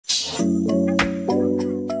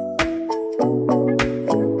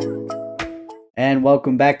And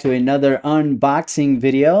welcome back to another unboxing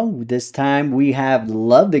video. This time we have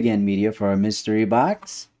Loved Again Media for our mystery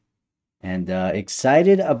box. And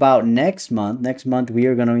excited about next month. Next month we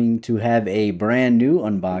are going to have a brand new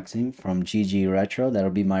unboxing from GG Retro. That'll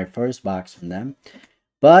be my first box from them.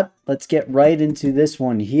 But let's get right into this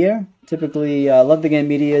one here. Typically, Loved Again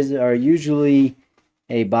Medias are usually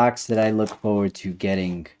a box that I look forward to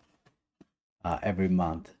getting every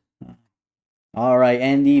month. Alright,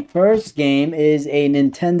 and the first game is a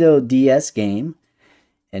Nintendo DS game,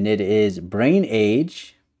 and it is Brain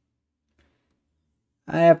Age.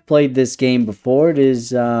 I have played this game before. It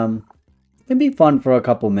is, can be fun for a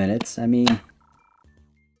couple minutes. I mean,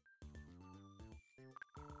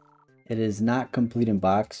 it is not complete in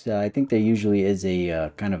box. I think there usually is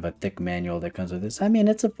a kind of a thick manual that comes with this. I mean,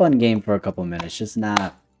 it's a fun game for a couple minutes, just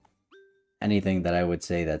not anything that I would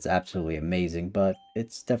say that's absolutely amazing, but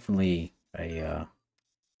it's definitely a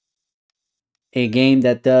game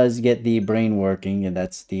that does get the brain working, and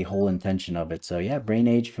that's the whole intention of it. So yeah, Brain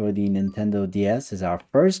Age for the Nintendo DS is our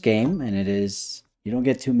first game, and it is, you don't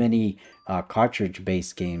get too many cartridge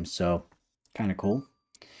based games, so kind of cool.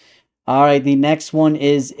 All right, the next one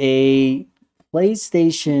is a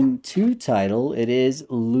PlayStation 2 title. It is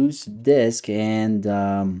Loose Disc,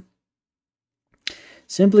 and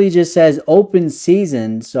simply just says open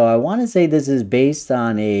season. So I want to say this is based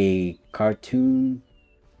on a cartoon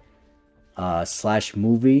slash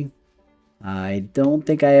movie. I don't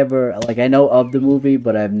think I ever, like, I know of the movie,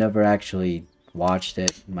 but I've never actually watched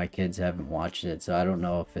it. My kids haven't watched it, so I don't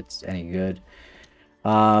know if it's any good.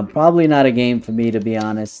 Probably not a game for me, to be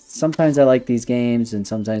honest. Sometimes I like these games, and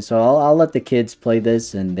sometimes, so I'll let the kids play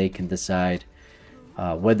this, and they can decide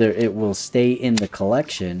whether it will stay in the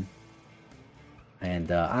collection.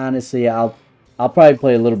 And honestly, I'll probably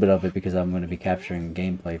play a little bit of it because I'm going to be capturing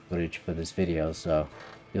gameplay footage for this video. So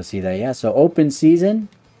you'll see that. Yeah, so open season.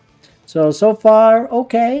 So far,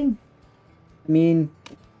 okay. I mean,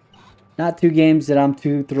 not two games that I'm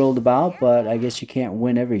too thrilled about, but I guess you can't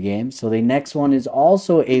win every game. So the next one is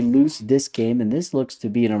also a loose disc game, and this looks to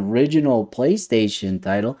be an original PlayStation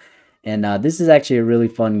title. And this is actually a really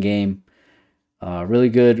fun game. Really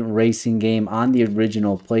good racing game on the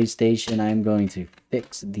original PlayStation. I'm going to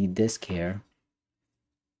fix the disc here.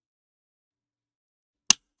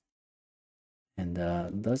 And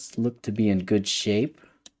does look to be in good shape.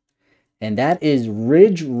 And that is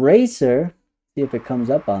Ridge Racer. See if it comes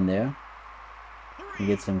up on there. You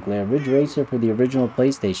get some glare. Ridge Racer for the original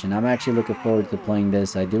PlayStation. I'm actually looking forward to playing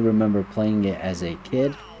this. I do remember playing it as a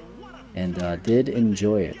kid, and did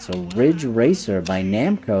enjoy it. So Ridge Racer by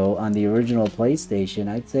Namco on the original PlayStation.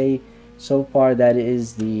 I'd say so far that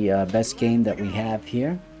is the best game that we have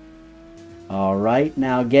here. Alright,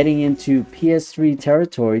 now getting into PS3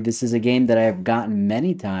 territory. This is a game that I have gotten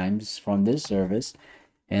many times from this service,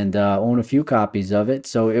 and own a few copies of it.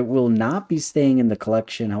 So it will not be staying in the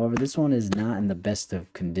collection. However, this one is not in the best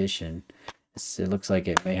of condition. It looks like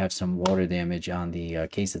it may have some water damage on the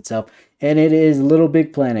case itself. And it is Little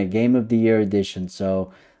Big Planet Game of the Year edition.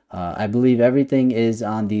 So I believe everything is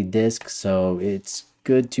on the disc. So it's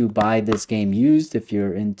good to buy this game used if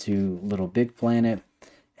you're into Little Big Planet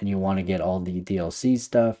and you want to get all the DLC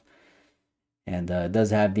stuff. And it does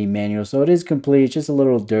have the manual. So it is complete. It's just a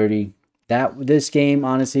little dirty. This game,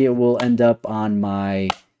 honestly, it will end up on my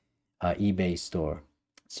eBay store.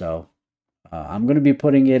 So I'm going to be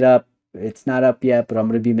putting it up. It's not up yet, but I'm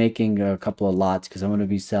going to be making a couple of lots because I'm going to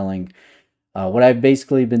be selling. What I've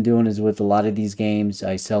basically been doing is with a lot of these games,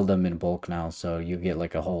 I sell them in bulk now. So you get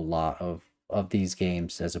like a whole lot of these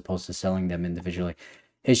games as opposed to selling them individually.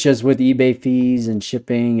 It's just with eBay fees and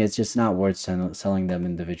shipping, it's just not worth selling them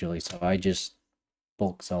individually. So I just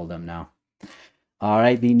bulk sell them now.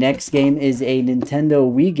 Alright, the next game is a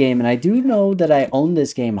Nintendo Wii game. And I do know that I own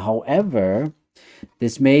this game. However,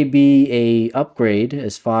 this may be a upgrade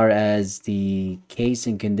as far as the case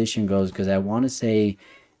and condition goes, because I want to say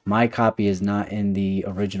my copy is not in the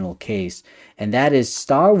original case. And that is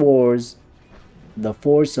Star Wars The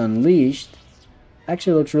Force Unleashed.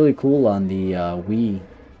 Actually looks really cool on the Wii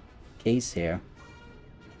case here.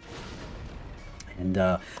 And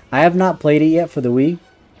I have not played it yet for the Wii,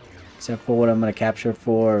 except for what I'm going to capture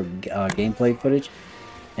for gameplay footage.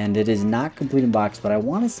 And it is not complete in box, but I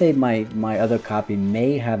want to say my other copy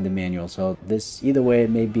may have the manual. So this, either way, it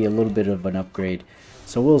may be a little bit of an upgrade.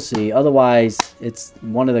 So we'll see. Otherwise, it's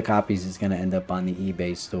one of the copies is going to end up on the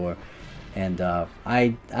eBay store. And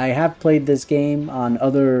I have played this game on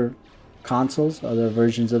other consoles, other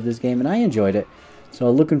versions of this game, and I enjoyed it. So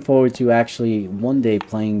looking forward to actually one day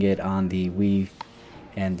playing it on the Wii.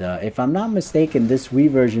 And if I'm not mistaken, this Wii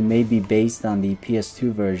version may be based on the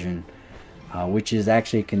PS2 version. which is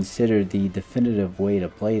actually considered the definitive way to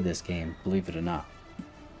play this game, believe it or not.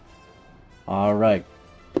 Alright,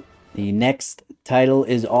 the next title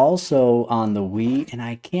is also on the Wii, and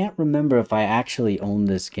I can't remember if I actually own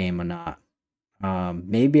this game or not.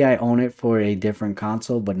 Maybe I own it for a different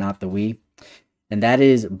console, but not the Wii. And that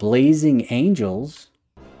is Blazing Angels.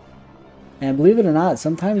 And believe it or not,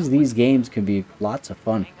 sometimes these games can be lots of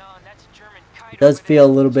fun. It does feel a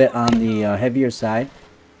little bit on the heavier side.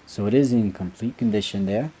 So it is in complete condition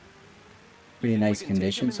there. Pretty nice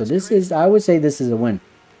condition. So this is, I would say this is a win.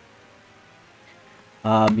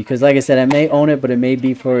 Because like I said, I may own it, but it may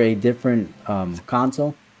be for a different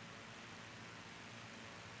console.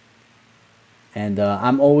 And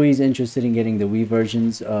I'm always interested in getting the Wii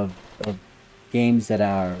versions of games that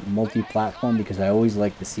are multi-platform, because I always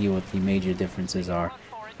like to see what the major differences are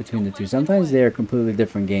between the two. Sometimes they're completely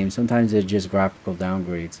different games. Sometimes they're just graphical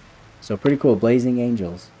downgrades. So pretty cool. Blazing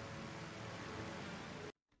Angels.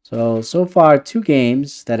 So far, 2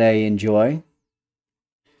 games that I enjoy.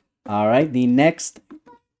 Alright, the next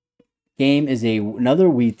game is another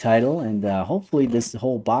Wii title, and hopefully this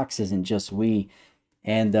whole box isn't just Wii.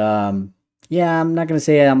 And yeah, I'm not going to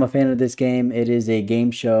say I'm a fan of this game. It is a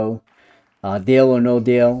game show. Deal or No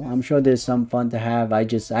Deal. I'm sure there's some fun to have. I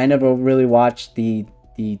never really watched the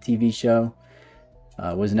TV show.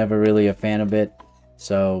 Was never really a fan of it.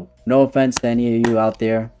 So no offense to any of you out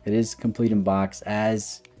there. It is complete in box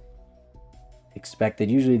as expected.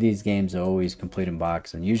 Usually these games are always complete in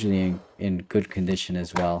box and usually in good condition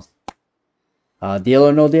as well. Deal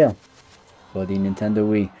or No Deal for the Nintendo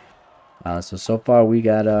Wii. So far we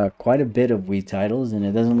got quite a bit of Wii titles, and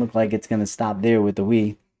it doesn't look like it's going to stop there with the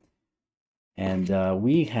Wii. And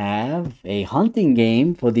we have a hunting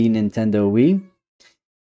game for the Nintendo Wii.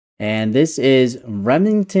 And this is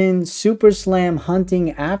Remington Super Slam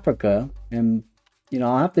Hunting Africa. And, you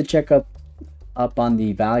know, I'll have to check up on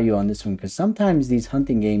the value on this one, because sometimes these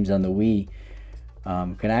hunting games on the Wii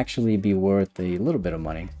can actually be worth a little bit of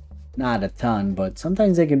money. Not a ton, but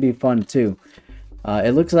sometimes they can be fun too.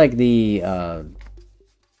 It looks like the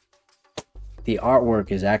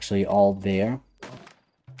artwork is actually all there,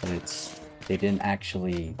 but they didn't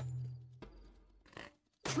actually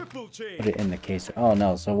put it in the case. Oh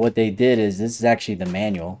no, so what they did is, this is actually the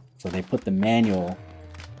manual. So they put the manual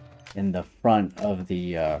in the front of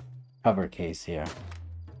the cover case here.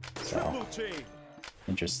 So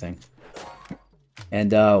interesting.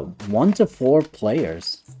 And 1 to 4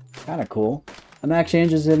 players. Kind of cool. I'm actually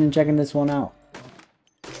interested in checking this one out.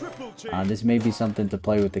 This may be something to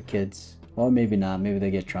play with the kids. Or maybe not. Maybe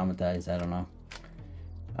they get traumatized. I don't know.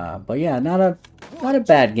 But yeah, not a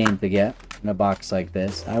bad game to get in a box like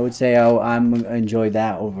this. I would say I'm enjoy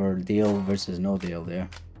that over Deal versus No Deal there.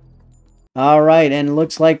 Alright, and it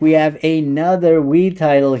looks like we have another Wii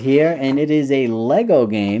title here, and it is a Lego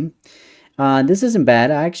game. This isn't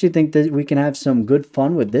bad. I actually think that we can have some good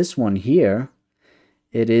fun with this one here.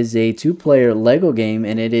 It is a 2-player Lego game,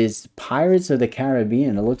 and it is Pirates of the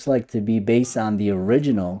Caribbean. It looks like to be based on the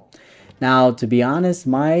original. Now, to be honest,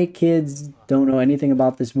 my kids don't know anything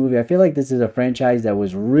about this movie. I feel like this is a franchise that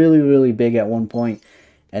was really, really big at one point,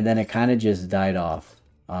 and then it kind of just died off.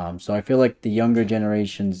 So I feel like the younger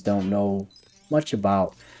generations don't know much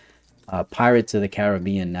about Pirates of the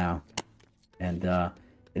Caribbean now. And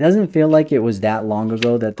it doesn't feel like it was that long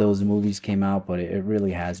ago that those movies came out, but it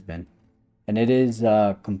really has been. And it is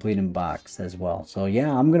complete in box as well. So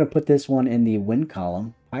yeah, I'm going to put this one in the win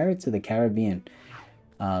column. Pirates of the Caribbean.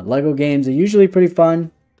 Lego games are usually pretty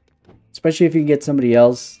fun, especially if you can get somebody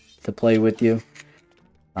else to play with you.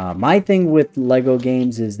 My thing with Lego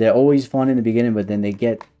games is they're always fun in the beginning, but then they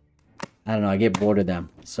get, I don't know, I get bored of them.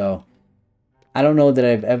 So I don't know that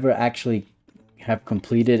I've ever actually have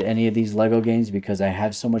completed any of these Lego games, because I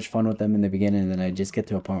have so much fun with them in the beginning, and then I just get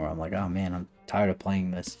to a point where I'm like, oh man, I'm tired of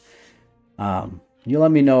playing this. You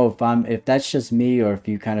let me know if that's just me, or if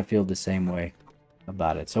you kind of feel the same way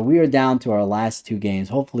about it. So we are down to our last 2 games.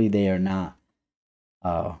 Hopefully they are not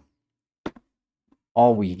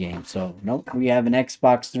all Wii games. So nope, we have an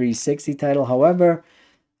Xbox 360 title. However,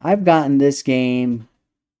 I've gotten this game,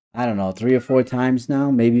 I don't know, 3 or 4 times now,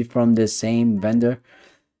 maybe from this same vendor.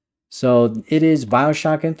 So it is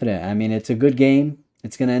BioShock Infinite. I mean, it's a good game.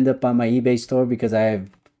 It's going to end up on my eBay store, because I have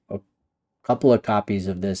a couple of copies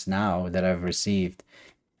of this now that I've received.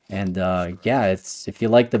 And yeah, it's, if you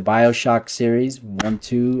like the BioShock series 1,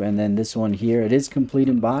 2, and then this one here, it is complete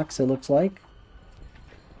in box, it looks like.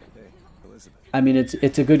 I mean,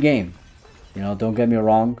 it's a good game. You know, don't get me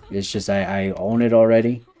wrong. It's just I own it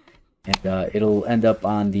already, and it'll end up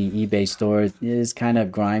on the eBay store. It is kind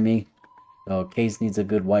of grimy, so case needs a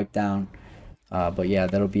good wipe down. But yeah,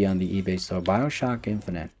 that'll be on the eBay store. BioShock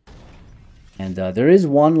Infinite. And there is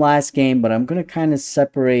one last game, but I'm going to kind of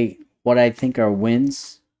separate what I think are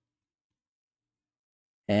wins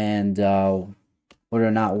and what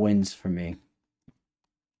are not wins for me.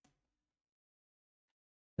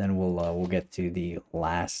 Then we'll get to the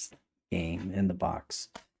last game in the box.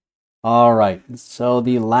 All right, so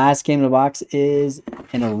the last game in the box is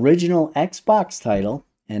an original Xbox title,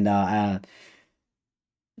 and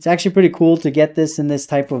it's actually pretty cool to get this in this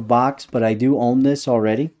type of box, but I do own this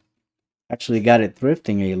already. Actually got it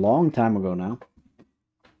thrifting a long time ago now.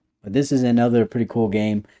 But this is another pretty cool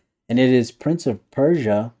game, and it is Prince of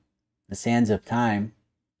Persia, The Sands of Time.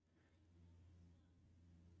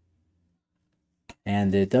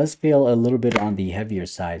 And it does feel a little bit on the heavier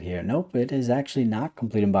side here. Nope, it is actually not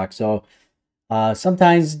complete in box. So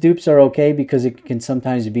sometimes dupes are okay because it can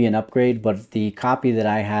sometimes be an upgrade, but the copy that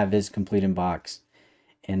I have is complete in box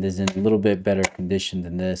and is in a little bit better condition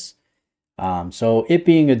than this. So it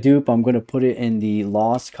being a dupe, I'm going to put it in the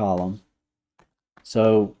loss column.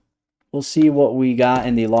 So we'll see what we got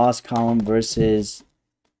in the loss column versus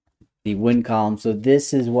the win column. So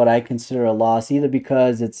this is what I consider a loss, either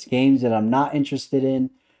because it's games that I'm not interested in,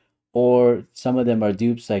 or some of them are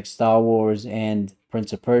dupes like Star Wars and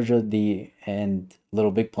Prince of Persia, and Little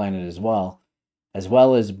Big Planet as well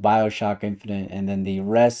as BioShock Infinite, and then the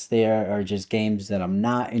rest there are just games that I'm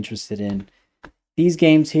not interested in. These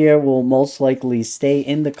games here will most likely stay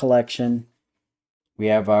in the collection. We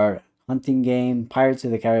have our hunting game, Pirates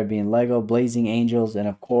of the Caribbean Lego, Blazing Angels, and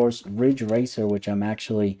of course Ridge Racer, which I'm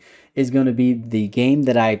actually is going to be the game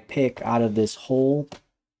that I pick out of this whole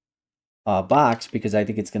box because I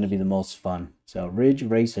think it's going to be the most fun. So Ridge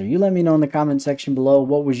Racer, you let me know in the comment section below,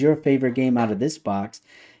 what was your favorite game out of this box?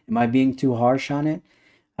 Am I being too harsh on it?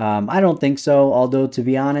 I don't think so, although to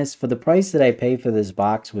be honest, for the price that I pay for this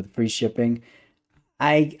box with free shipping,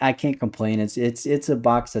 I can't complain. It's a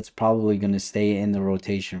box that's probably going to stay in the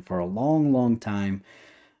rotation for a long time,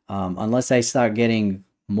 unless I start getting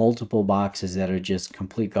multiple boxes that are just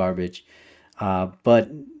complete garbage. But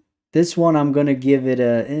this one, I'm going to give it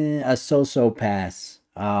a so-so pass.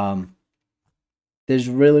 There's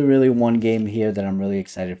really one game here that I'm really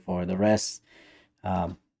excited for. The rest,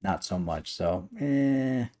 not so much. So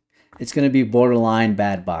it's going to be borderline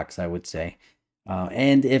bad box, I would say.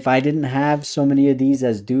 And if I didn't have so many of these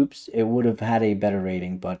as dupes, it would have had a better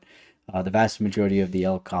rating. But the vast majority of the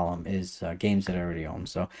L column is games that I already own.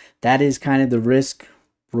 So that is kind of the risk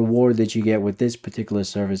reward that you get with this particular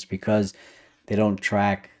service, because they don't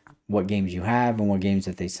track what games you have and what games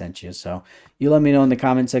that they sent you. So you let me know in the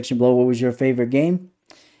comment section below what was your favorite game.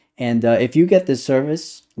 And if you get this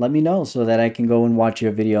service, let me know so that I can go and watch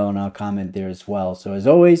your video and I'll comment there as well. So as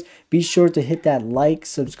always, be sure to hit that like,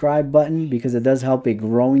 subscribe button because it does help a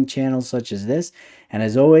growing channel such as this. And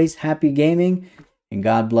as always, happy gaming and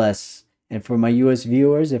God bless. And for my US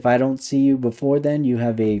viewers, if I don't see you before then, you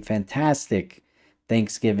have a fantastic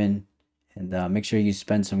Thanksgiving. And make sure you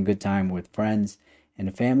spend some good time with friends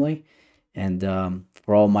and family. And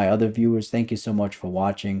for all my other viewers, thank you so much for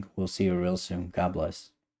watching. We'll see you real soon. God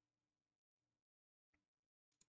bless.